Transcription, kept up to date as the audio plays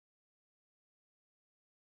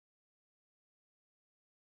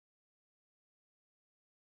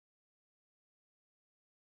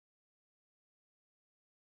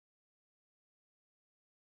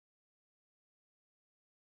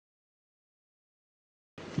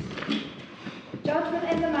Judgment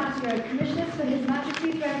in the matter of Commissioners for His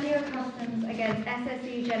Majesty's Revenue and Customs against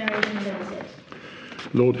SSE Generation Limited.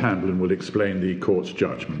 Lord Hamblin will explain the Court's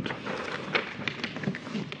judgment.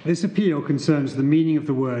 This appeal concerns the meaning of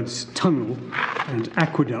the words tunnel and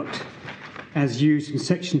aqueduct as used in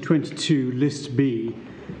Section 22, List B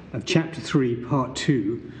of Chapter 3, Part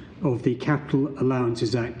 2 of the Capital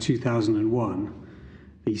Allowances Act 2001,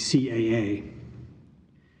 the CAA.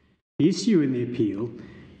 The issue in the appeal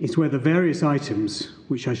is whether various items,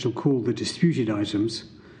 which I shall call the disputed items,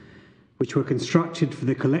 which were constructed for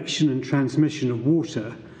the collection and transmission of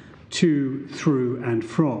water to, through and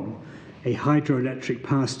from a hydroelectric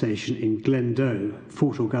power station in Glendoe,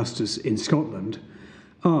 Fort Augustus in Scotland,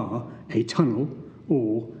 are a tunnel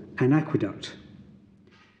or an aqueduct.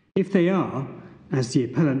 If they are, as the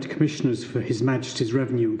Appellant Commissioners for His Majesty's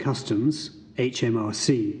Revenue and Customs,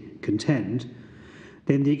 HMRC, contend,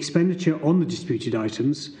 then the expenditure on the disputed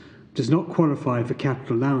items does not qualify for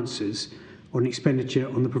capital allowances on expenditure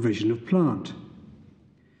on the provision of plant.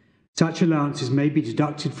 Such allowances may be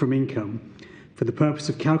deducted from income for the purpose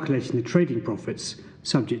of calculating the trading profits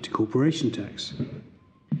subject to corporation tax.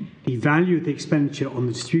 The value of the expenditure on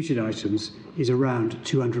the disputed items is around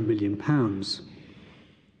 £200 million.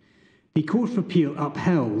 The Court of Appeal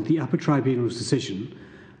upheld the Upper Tribunal's decision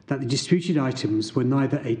that the disputed items were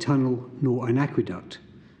neither a tunnel nor an aqueduct.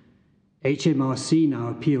 HMRC now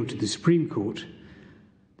appealed to the Supreme Court.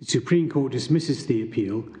 The Supreme Court dismisses the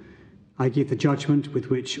appeal. I give the judgment with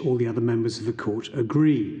which all the other members of the Court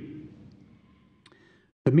agree.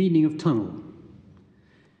 The meaning of tunnel.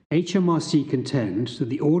 HMRC contend that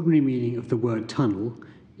the ordinary meaning of the word tunnel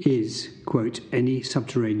is, quote, any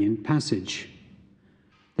subterranean passage.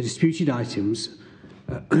 The disputed items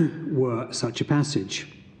were such a passage.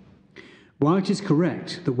 While it is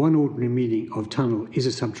correct that one ordinary meaning of tunnel is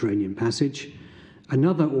a subterranean passage,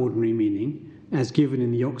 another ordinary meaning, as given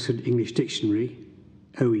in the Oxford English Dictionary,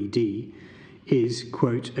 OED, is,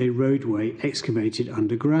 quote, a roadway excavated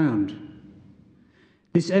underground.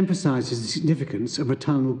 This emphasises the significance of a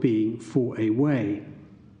tunnel being for a way.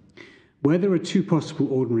 Where there are two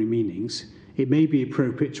possible ordinary meanings, it may be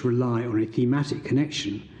appropriate to rely on a thematic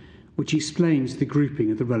connection which explains the grouping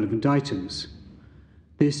of the relevant items.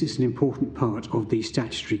 This is an important part of the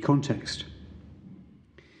statutory context.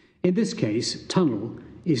 In this case, tunnel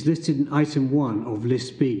is listed in Item 1 of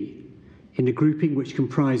List B, in a grouping which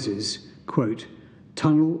comprises, quote,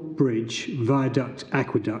 tunnel, bridge, viaduct,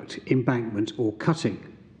 aqueduct, embankment or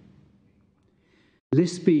cutting.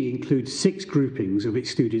 List B includes 6 groupings of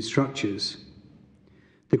excluded structures.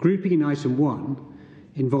 The grouping in Item 1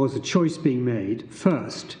 involves a choice being made,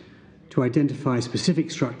 first, to identify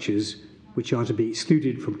specific structures which are to be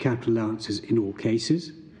excluded from capital allowances in all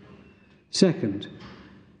cases. Second,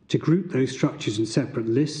 to group those structures in separate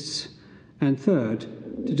lists. And third,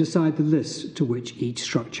 to decide the list to which each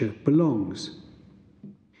structure belongs.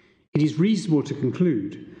 It is reasonable to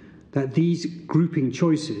conclude that these grouping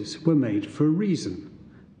choices were made for a reason,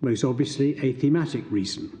 most obviously a thematic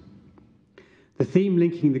reason. The theme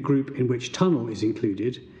linking the group in which tunnel is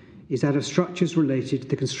included is that of structures related to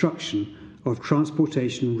the construction of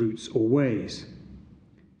transportation routes or ways.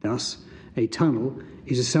 Thus, a tunnel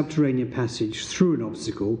is a subterranean passage through an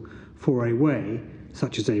obstacle for a way,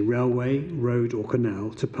 such as a railway, road or canal,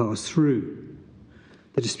 to pass through.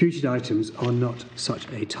 The disputed items are not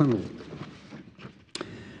such a tunnel.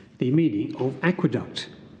 The meaning of aqueduct.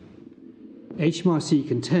 HMRC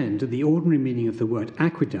contend that the ordinary meaning of the word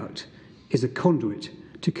aqueduct is a conduit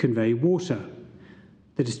to convey water.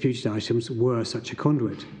 The disputed items were such a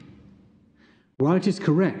conduit. While it is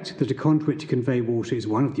correct that a conduit to convey water is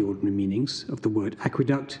one of the ordinary meanings of the word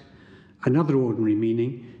aqueduct, another ordinary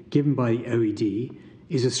meaning given by the OED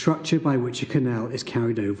is a structure by which a canal is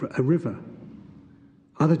carried over a river.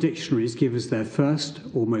 Other dictionaries give as their first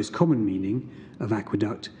or most common meaning of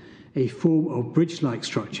aqueduct a form of bridge-like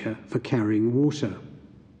structure for carrying water.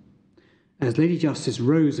 As Lady Justice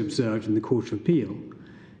Rose observed in the Court of Appeal,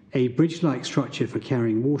 a bridge-like structure for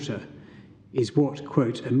carrying water is what,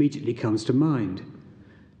 quote, immediately comes to mind,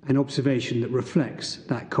 an observation that reflects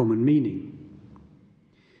that common meaning.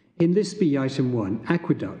 In List B Item 1,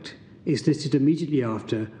 aqueduct is listed immediately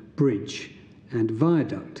after bridge and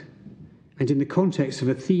viaduct, and in the context of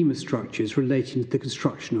a theme of structures relating to the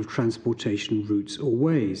construction of transportation routes or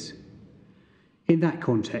ways. In that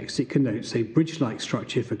context, it connotes a bridge-like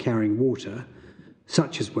structure for carrying water,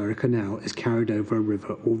 such as where a canal is carried over a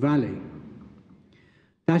river or valley.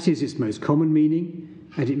 That is its most common meaning,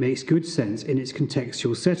 and it makes good sense in its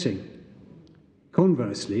contextual setting.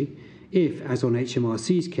 Conversely, if, as on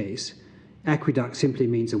HMRC's case, aqueduct simply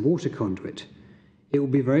means a water conduit, It will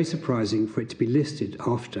be very surprising for it to be listed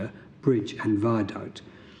after bridge and viaduct,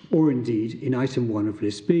 or indeed in item 1 of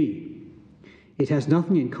list B. It has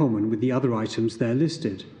nothing in common with the other items there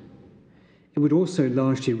listed. It would also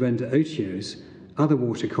largely render OTOs, other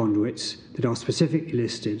water conduits that are specifically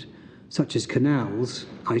listed, such as canals,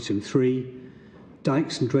 item 3,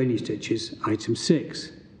 dikes and drainage ditches, item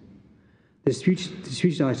 6. The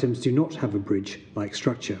disputed items do not have a bridge-like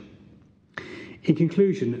structure. In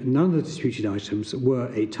conclusion, none of the disputed items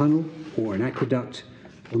were a tunnel or an aqueduct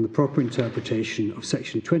on the proper interpretation of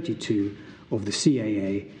section 22 of the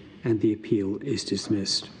CAA, and the appeal is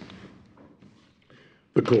dismissed.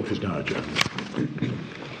 The court is now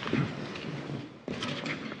adjourned.